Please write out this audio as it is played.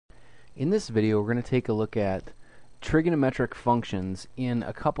In this video, we're going to take a look at trigonometric functions in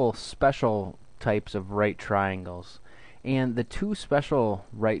a couple special types of right triangles. And the two special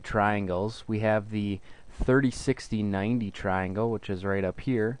right triangles, we have the 30, 60, 90 triangle, which is right up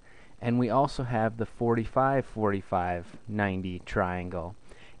here, and we also have the 45, 45, 90 triangle.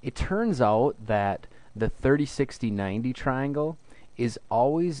 It turns out that the 30, 60, 90 triangle is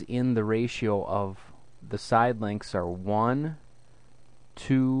always in the ratio of the side lengths are 1,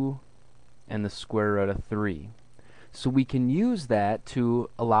 2, and the square root of 3. So we can use that to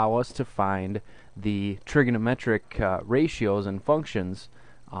allow us to find the trigonometric ratios and functions,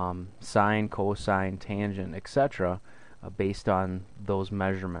 sine, cosine, tangent, etc., based on those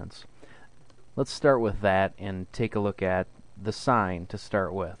measurements. Let's start with that and take a look at the sine to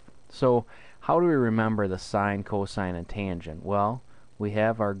start with. So how do we remember the sine, cosine, and tangent? Well, we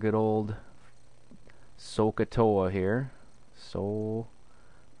have our good old SOHCAHTOA here.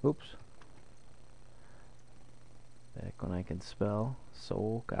 Oops. Back when I can spell.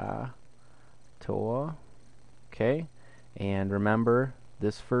 SOHCAHTOA. Okay. And remember,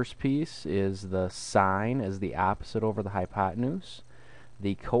 this first piece is the sine as the opposite over the hypotenuse.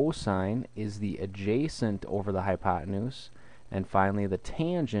 The cosine is the adjacent over the hypotenuse. And finally, the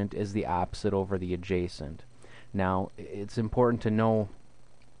tangent is the opposite over the adjacent. Now, it's important to know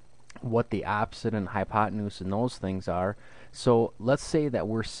what the opposite and hypotenuse and those things are. So let's say that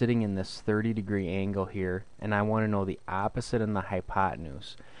we're sitting in this 30-degree angle here, and I want to know the opposite and the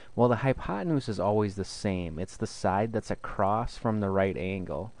hypotenuse. Well, the hypotenuse is always the same. It's the side that's across from the right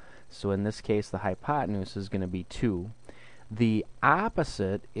angle. So in this case, the hypotenuse is going to be 2. The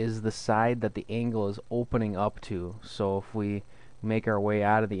opposite is the side that the angle is opening up to. So if we make our way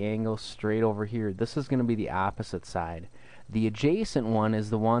out of the angle straight over here, this is going to be the opposite side. The adjacent one is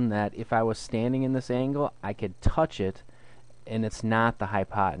the one that if I was standing in this angle, I could touch it, and it's not the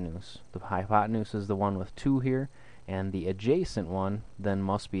hypotenuse. The hypotenuse is the one with 2 here, and the adjacent one then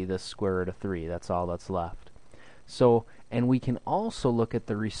must be this square root of 3. That's all that's left. So, and we can also look at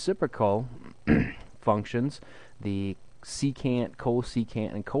the reciprocal functions, the secant,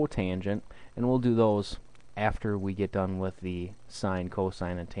 cosecant, and cotangent, and we'll do those after we get done with the sine,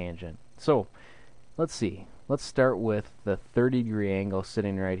 cosine, and tangent. So, let's see. Let's start with the 30-degree angle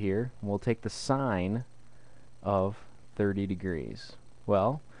sitting right here. We'll take the sine of 30 degrees.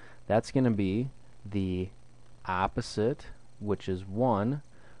 Well, that's going to be the opposite, which is 1,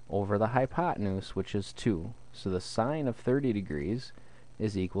 over the hypotenuse, which is 2. So the sine of 30 degrees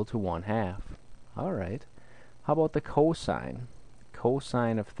is equal to 1/2. All right. How about the cosine?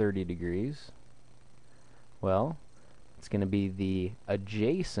 Cosine of 30 degrees. Well, it's going to be the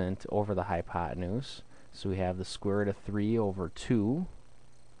adjacent over the hypotenuse. So we have the square root of 3 over 2.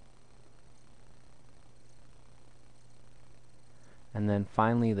 And then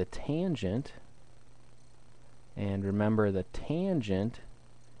finally the tangent. And remember, the tangent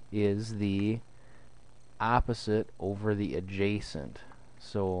is the opposite over the adjacent.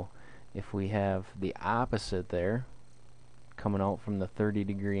 So if we have the opposite there, coming out from the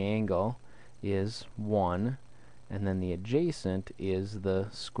 30-degree angle, is 1. And then the adjacent is the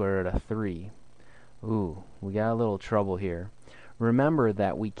square root of 3. Ooh, we got a little trouble here. Remember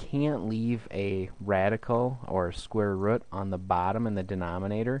that we can't leave a radical or a square root on the bottom in the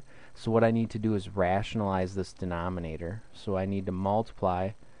denominator. So what I need to do is rationalize this denominator. So I need to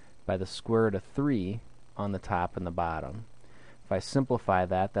multiply by the square root of 3 on the top and the bottom. If I simplify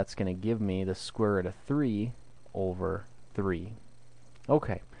that, that's going to give me the square root of 3 over 3.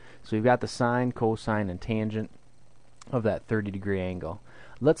 Okay, so we've got the sine, cosine, and tangent of that 30-degree angle.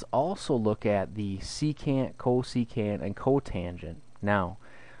 Let's also look at the secant, cosecant, and cotangent. Now,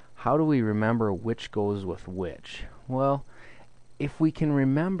 how do we remember which goes with which? Well, if we can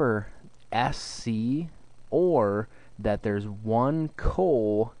remember SC, or that there's one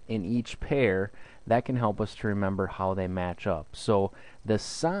co in each pair, that can help us to remember how they match up. So the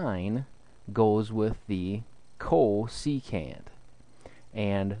sine goes with the cosecant,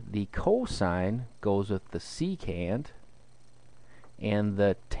 and the cosine goes with the secant, and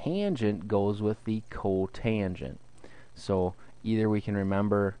the tangent goes with the cotangent. So either we can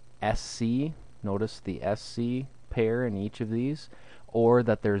remember SC, notice the SC pair in each of these, or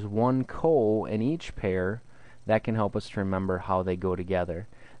that there's one co in each pair. That can help us to remember how they go together.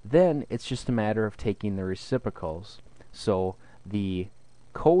 Then it's just a matter of taking the reciprocals. So the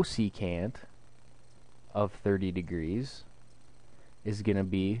cosecant of 30 degrees is going to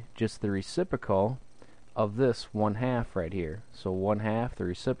be just the reciprocal of this 1/2 right here. So 1/2, the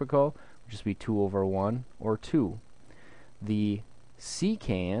reciprocal, would just be 2 over 1, or 2. The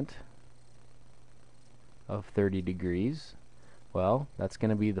secant of 30 degrees Well, that's going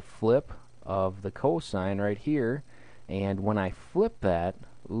to be the flip of the cosine right here. And when I flip that,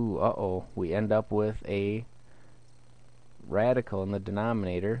 we end up with a radical in the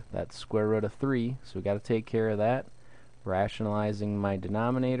denominator. That's square root of 3. So we got to take care of that. Rationalizing my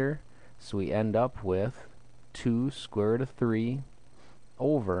denominator. So we end up with 2 square root of 3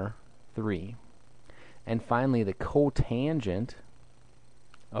 over 3. And finally, the cotangent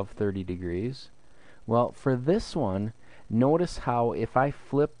of 30 degrees. Well, for this one, notice how if I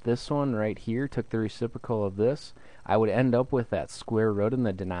flip this one right here, took the reciprocal of this, I would end up with that square root in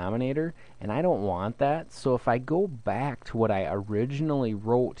the denominator, and I don't want that. So if I go back to what I originally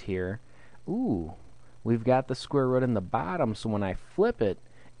wrote here, we've got the square root in the bottom, so when I flip it,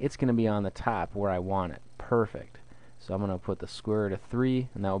 it's going to be on the top where I want it. Perfect. So I'm going to put the square root of 3,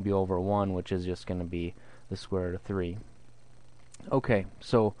 and that will be over 1, which is just going to be the square root of 3. Okay,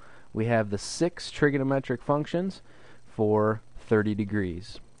 so we have the 6 trigonometric functions for 30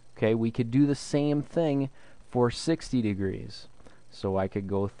 degrees. Okay, we could do the same thing for 60 degrees. So I could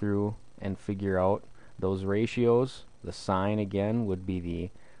go through and figure out those ratios. The sine, again, would be the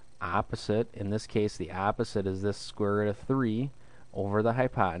opposite. In this case, the opposite is this square root of 3 over the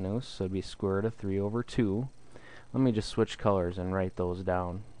hypotenuse, so it would be square root of 3 over 2. Let me just switch colors and write those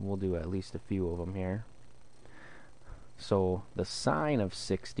down. We'll do at least a few of them here. So the sine of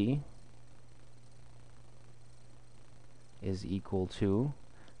 60 is equal to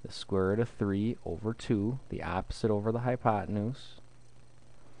the square root of 3 over 2, the opposite over the hypotenuse.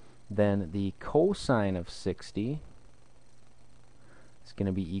 Then the cosine of 60 is going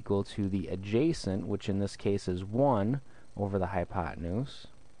to be equal to the adjacent, which in this case is 1 over the hypotenuse.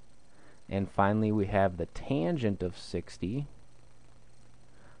 And finally, we have the tangent of 60,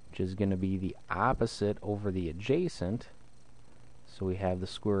 which is going to be the opposite over the adjacent. So we have the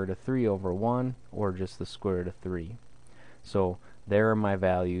square root of 3 over 1, or just the square root of 3. So there are my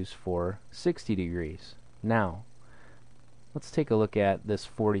values for 60 degrees. Now, let's take a look at this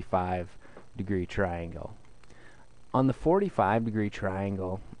 45-degree triangle. On the 45-degree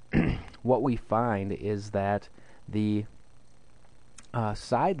triangle, what we find is that the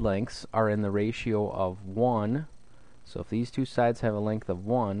side lengths are in the ratio of 1. So if these two sides have a length of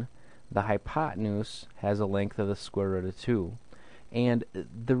 1, the hypotenuse has a length of the square root of 2. And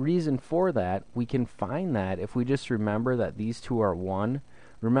the reason for that, we can find that if we just remember that these two are 1.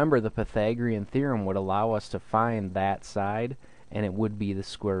 Remember, the Pythagorean theorem would allow us to find that side, and it would be the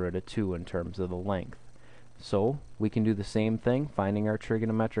square root of 2 in terms of the length. So we can do the same thing, finding our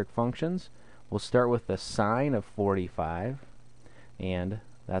trigonometric functions. We'll start with the sine of 45, and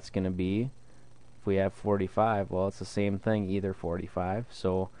that's going to be, if we have 45, well, it's the same thing, either 45.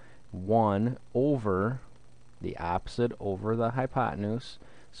 So 1 over the opposite over the hypotenuse,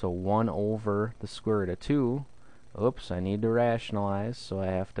 so 1 over the square root of 2. Oops, I need to rationalize, so I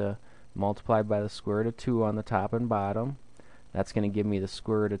have to multiply by the square root of 2 on the top and bottom. That's going to give me the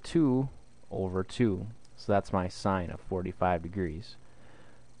square root of 2 over 2. So that's my sine of 45 degrees.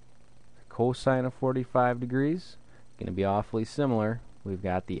 The cosine of 45 degrees, going to be awfully similar. We've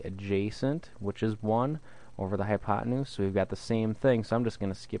got the adjacent, which is 1 over the hypotenuse, so we've got the same thing, so I'm just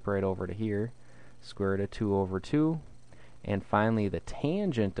going to skip right over to here. Square root of 2 over 2. And finally, the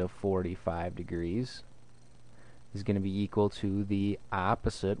tangent of 45 degrees is going to be equal to the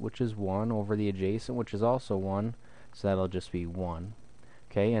opposite, which is 1, over the adjacent, which is also 1, so that'll just be 1.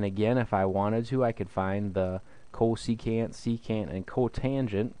 Okay, and again, if I wanted to, I could find the cosecant, secant, and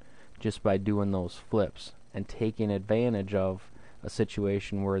cotangent just by doing those flips and taking advantage of a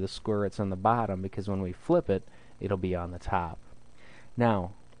situation where the square root's on the bottom, because when we flip it, it'll be on the top.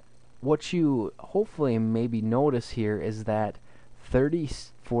 Now, what you hopefully maybe notice here is that 30,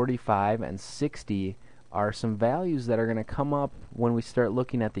 45, and 60 are some values that are going to come up when we start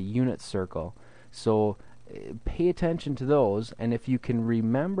looking at the unit circle. So pay attention to those, and if you can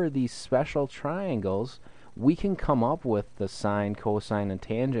remember these special triangles, we can come up with the sine, cosine, and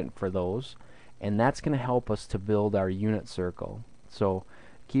tangent for those, and that's going to help us to build our unit circle. So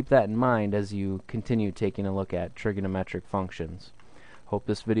keep that in mind as you continue taking a look at trigonometric functions. Hope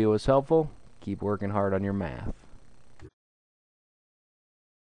this video was helpful. Keep working hard on your math.